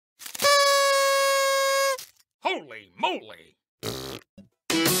Holy moly!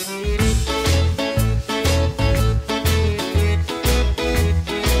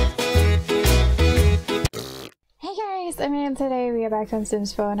 Hey guys, today we are back on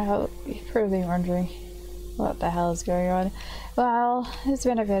Sims 4 and I hope you're probably wondering what the hell is going on. Well, it's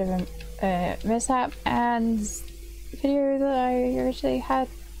been a bit of a mishap and the video that I originally had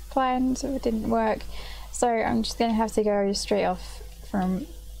planned didn't work, so I'm just gonna have to go straight off from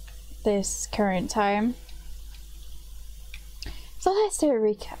this current time. So let's do a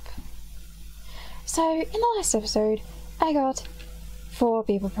recap. So in the last episode I got 4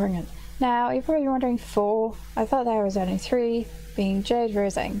 people pregnant. Now you're probably wondering 4, I thought there was only 3, being Jade,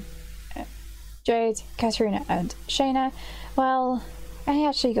 Rosang, Jade, Katarina and Shayna. Well, I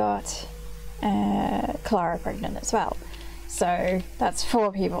actually got Clara pregnant as well, so that's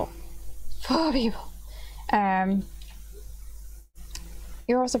 4 people. 4 people.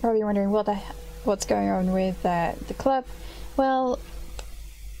 You're also probably wondering what's going on with the club. Well,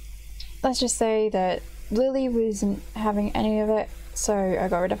 let's just say that Lily wasn't having any of it, so I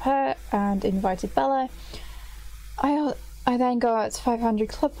got rid of her and invited Bella. I then got 500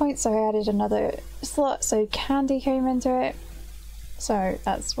 club points, so I added another slot, so Candy came into it. So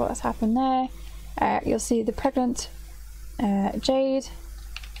that's what's happened there. You'll see the pregnant Jade,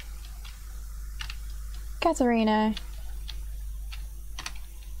 Katarina,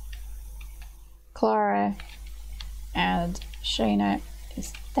 Clara, and Shayna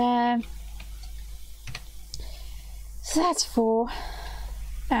is there. So that's 4,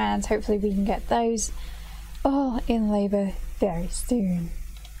 and hopefully we can get those all in labour very soon.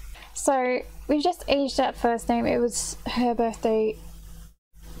 So we've just aged that first name. It was her birthday,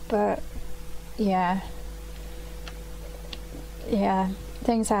 but yeah,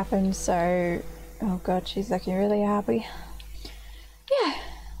 things happened, so oh god, she's looking really happy. Yeah,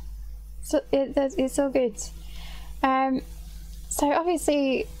 so it's all good. So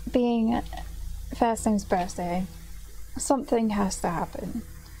obviously, being first name's birthday, something has to happen.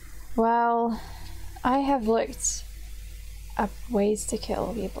 Well, I have looked up ways to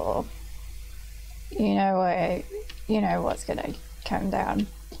kill people. You know what's gonna come down.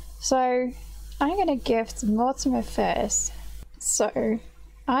 So I'm gonna gift Mortimer first. So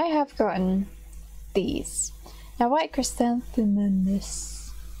I have gotten these. Now white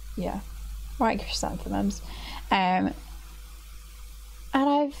chrysanthemums. Yeah, white chrysanthemums. And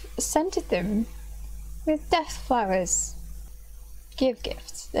I've scented them with death flowers. Give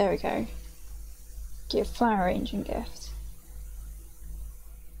gift. There we go. Give flower arranging gift.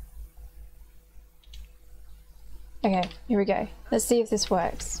 Okay, here we go. Let's see if this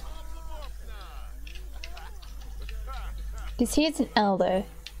works. Because he's an elder,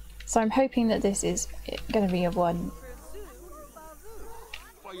 so I'm hoping that this is going to be a 1.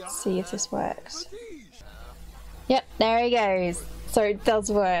 Let's see if this works. Yep, there he goes. So it does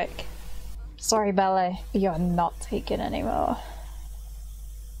work. Sorry Bella, you're not taken anymore.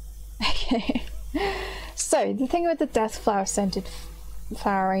 Okay. So the thing with the death flower scented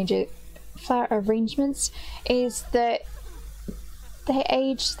flower arrangements is that they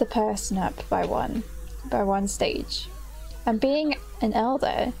age the person up by one stage. And being an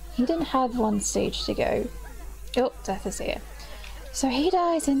elder, he didn't have 1 stage to go. Oh, death is here. So he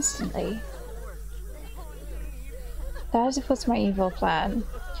dies instantly. That was my evil plan.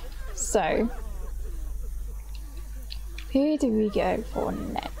 So, who do we go for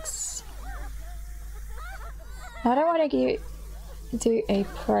next? I don't want to do a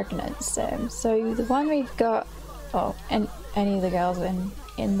pregnant sim, so the one we've got, and any of the girls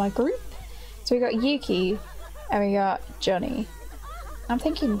in my group. So we got Yuki, and we got Johnny. I'm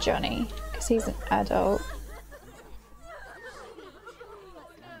thinking Johnny, because he's an adult.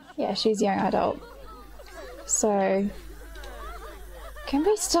 Yeah, she's young adult. So, can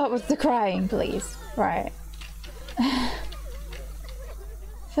we stop with the crying, please? Right.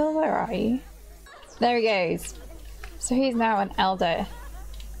 Phil, where are you? There he goes. So he's now an elder.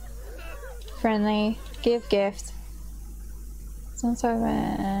 Friendly, give gift.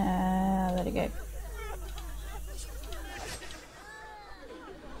 Let it go.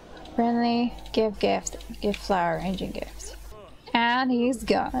 Friendly, give gift, give flower arranging gift. And he's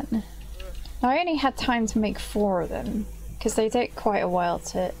gone. Now I only had time to make 4 of them, because they take quite a while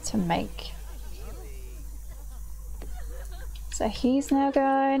to make. So he's now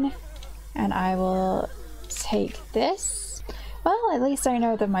gone, and I will take this. Well, at least I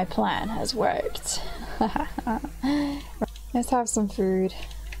know that my plan has worked. Let's have some food,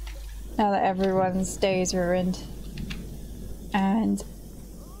 now that everyone's day is ruined. And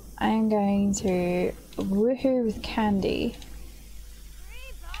I'm going to woohoo with Candy.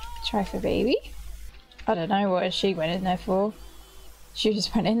 Try for baby. I don't know what she went in there for. She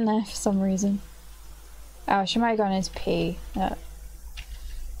just went in there for some reason. Oh, she might have gone as pee.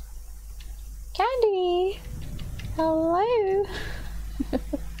 Candy! Hello!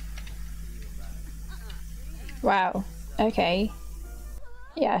 Wow. Okay.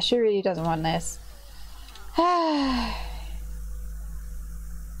 Yeah, she really doesn't want this.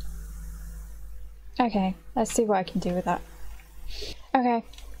 Okay, let's see what I can do with that. Okay,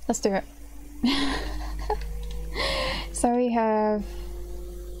 let's do it. So we have...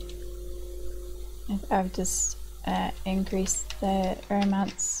 I've just increased the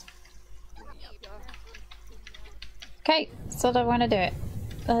romance. Okay, so I want to do it.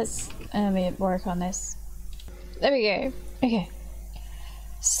 Let's let me work on this. There we go. Okay.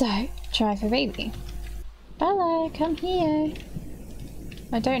 So, try for baby. Bella, come here.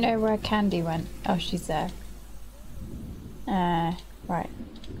 I don't know where Candy went. Oh, she's there. Right.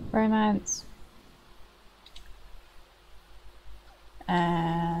 Romance.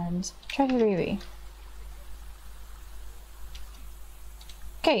 And try for baby.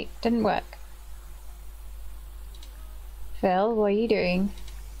 Okay, didn't work. Phil, what are you doing?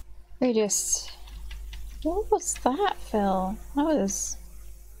 We just... What was that, Phil? That was...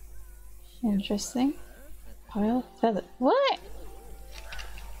 interesting. Pile feather. What?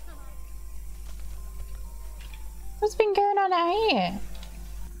 What's been going on out here?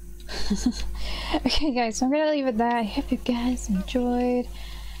 Okay guys, so I'm gonna leave it there. I hope you guys enjoyed.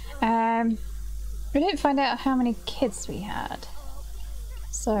 We didn't find out how many kids we had.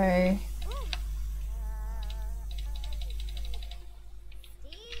 So...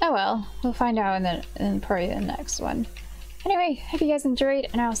 oh well, we'll find out in probably the next one. Anyway, hope you guys enjoyed,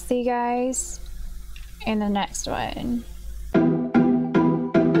 and I'll see you guys in the next one.